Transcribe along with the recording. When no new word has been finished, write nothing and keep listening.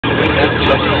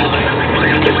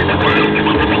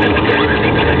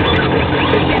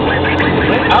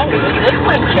Oh, this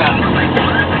Winchester.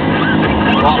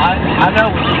 Well, I know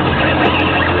what you were saying.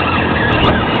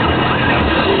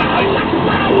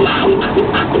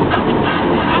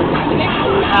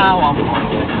 How I'm going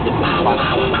to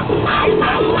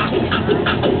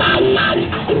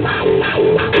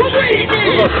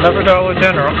Look, another Dollar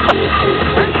General.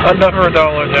 Another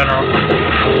Dollar General.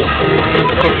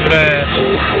 Look at that.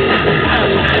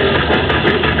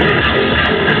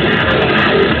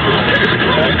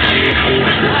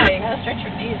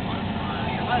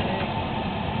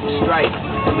 Strike,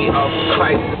 to me all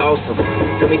Christ is awesome.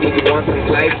 Tell me, do you want some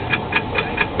life?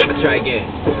 I'ma try again.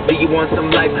 Do you want some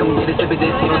life? Come get a sip of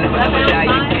this. You don't ever die.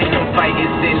 You can't fight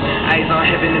his sin. Eyes on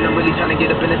heaven, and I'm really trying to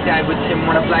get up in the sky with him.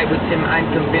 Wanna fly with him? I'm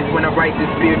convinced when I write this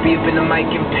spirit be up in the mic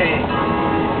and pen.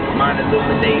 Mind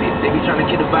illuminated. They be trying to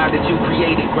kill the vibe that you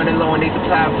created. Running low and they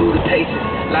supply food to patience.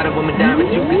 A lot of women die, but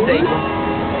you can save them.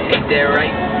 Ain't that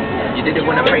right? You did it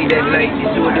when I prayed that night. You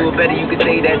sure do it better, you could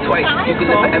say that twice. You could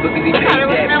live forever because you paid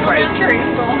that price.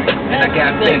 And I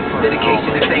got faith,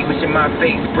 dedication to stay within my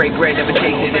face. Break bread, never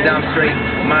chasing it, I'm straight.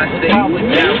 My state,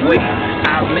 now wait,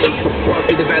 I'll make it. Walk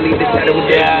through the valley of the shadow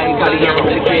of death. Anybody I'm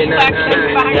really clear, nah.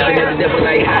 Living at the devil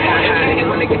like ha ha ha. And they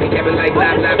wanna get me cabin like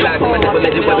blah blah blah. So my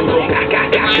double-edged weapon go ga ga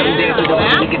ga. Come down to the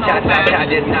one we can cha cha cha.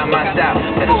 Just not my style.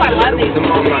 That's why I love these. I'm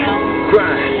on my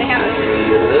grind.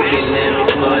 Looking at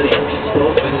me funny,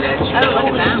 hoping that you know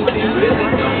if they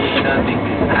really don't mean nothing.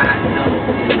 I know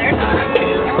who I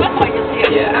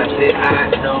am. Yeah, I said I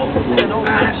know who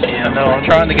I am. No, I'm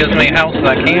trying to get as many houses as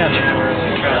I can.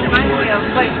 Reminds me of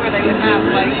a place where they would have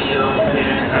like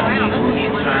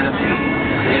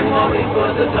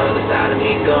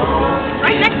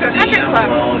right next to a country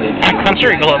club.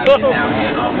 Country club.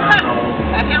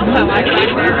 That house I like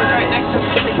right there is right next to a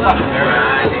country club.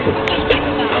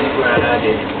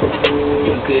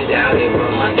 You could doubt it,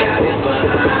 but my God is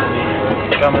behind me.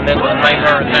 Coming into the main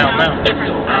part of town now.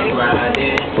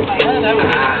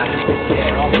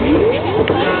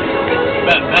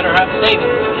 Better have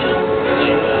savings.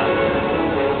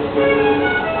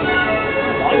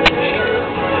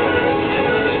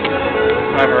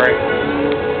 Alright.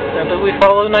 Now, did we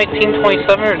follow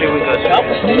 1927 or did we go straight?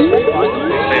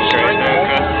 Stay straight.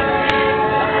 Okay.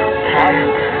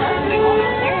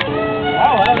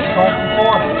 Oh, that was far from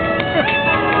 40.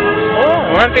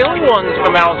 Oh, we're not the only ones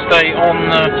from out of state on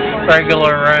the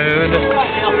regular road.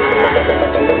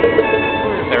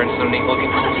 There's some neat looking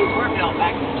ones.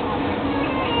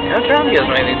 Yeah, I'm trying to get as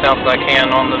many of these houses as I can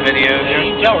on the video. Yeah,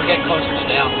 you can tell we're getting closer to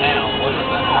downtown. What is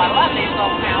that? I love these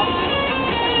old houses.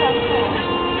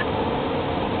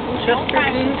 Winchester,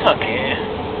 Kentucky.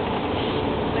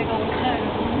 Big old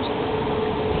homes.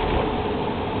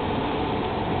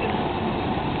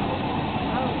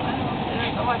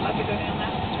 Oh, I'd love to go down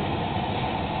that street.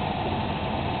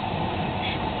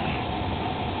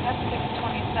 That's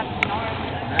 627 north.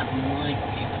 That might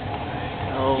be the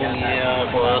Oh, yeah, it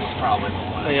was. Probably the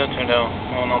Oh, way. you'll turn down.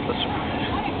 Well, not this road.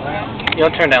 You'll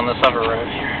turn down this other road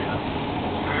here.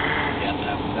 Yeah,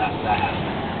 that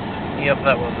happened. Yep,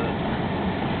 that was it.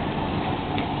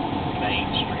 Main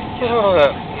Street. Yeah. Oh,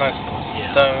 that nice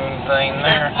stone thing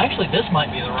there. Actually, this might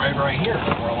be the road right here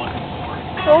that we're looking for.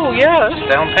 Oh, yeah, it's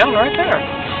downtown right there.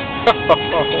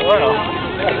 Wow.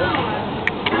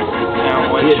 Down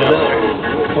Winchester.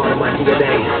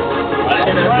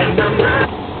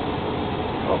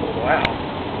 Oh, wow.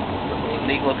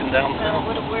 Neat looking downtown.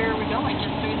 Where are we going? Just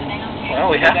through the downtown?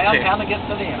 Well, we have to. Downtown to get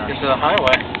to the intersection. Get to the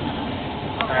highway.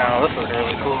 Wow, this is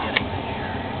really cool.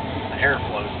 The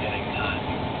airflow is getting nuts.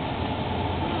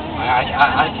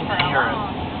 I can hear it.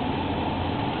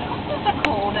 This is a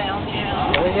cool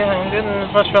downtown. Oh, yeah, I'm getting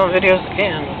as much on video as I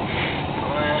can.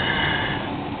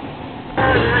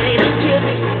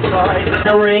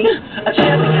 The ring, a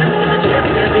champion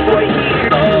before you.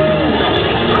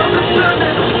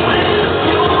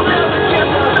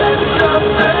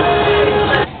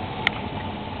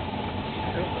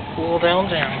 Cool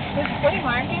downtown. This flea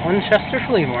market? Winchester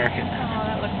Flea Market. Oh,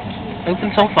 that looks cute. Open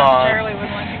till 5. Shirley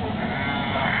would like it.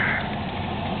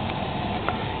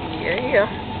 Yeah.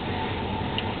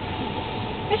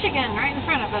 Michigan, right in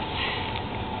front of us.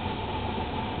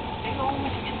 Big old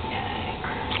Michigan guy.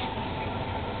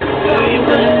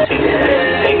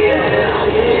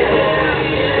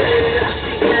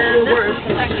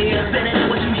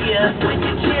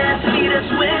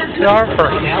 We are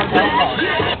first.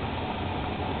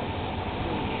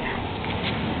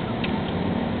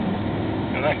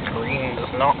 And that green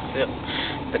does not fit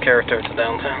the character to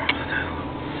downtown.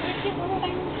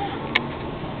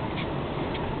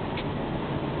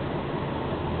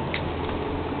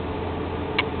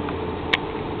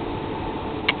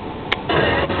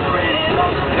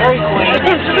 Dairy Queen.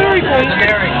 It's Dairy Queen.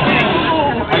 Dairy Queen.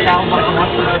 That sounds like a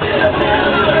much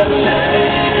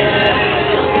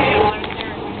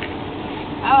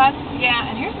Oh, that's, yeah,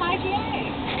 and here's my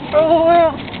IGA. Oh,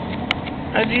 wow.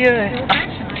 IGA.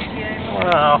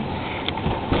 Wow.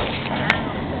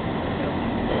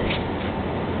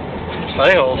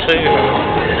 Sale, too.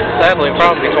 Sadly,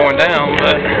 probably torn down,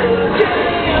 but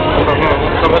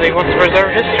somebody wants to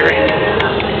preserve history.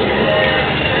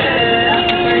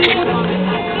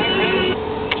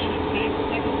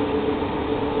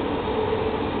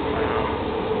 Wow.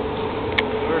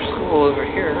 There's school over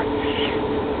here.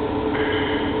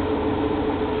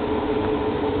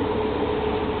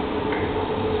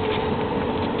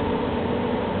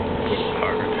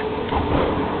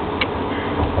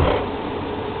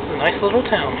 Nice little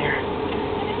town here.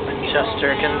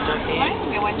 Winchester, Kentucky. Reminds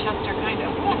me of Winchester, kind of.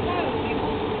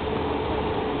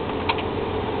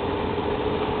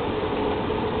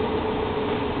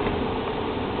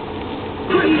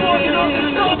 Good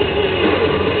morning,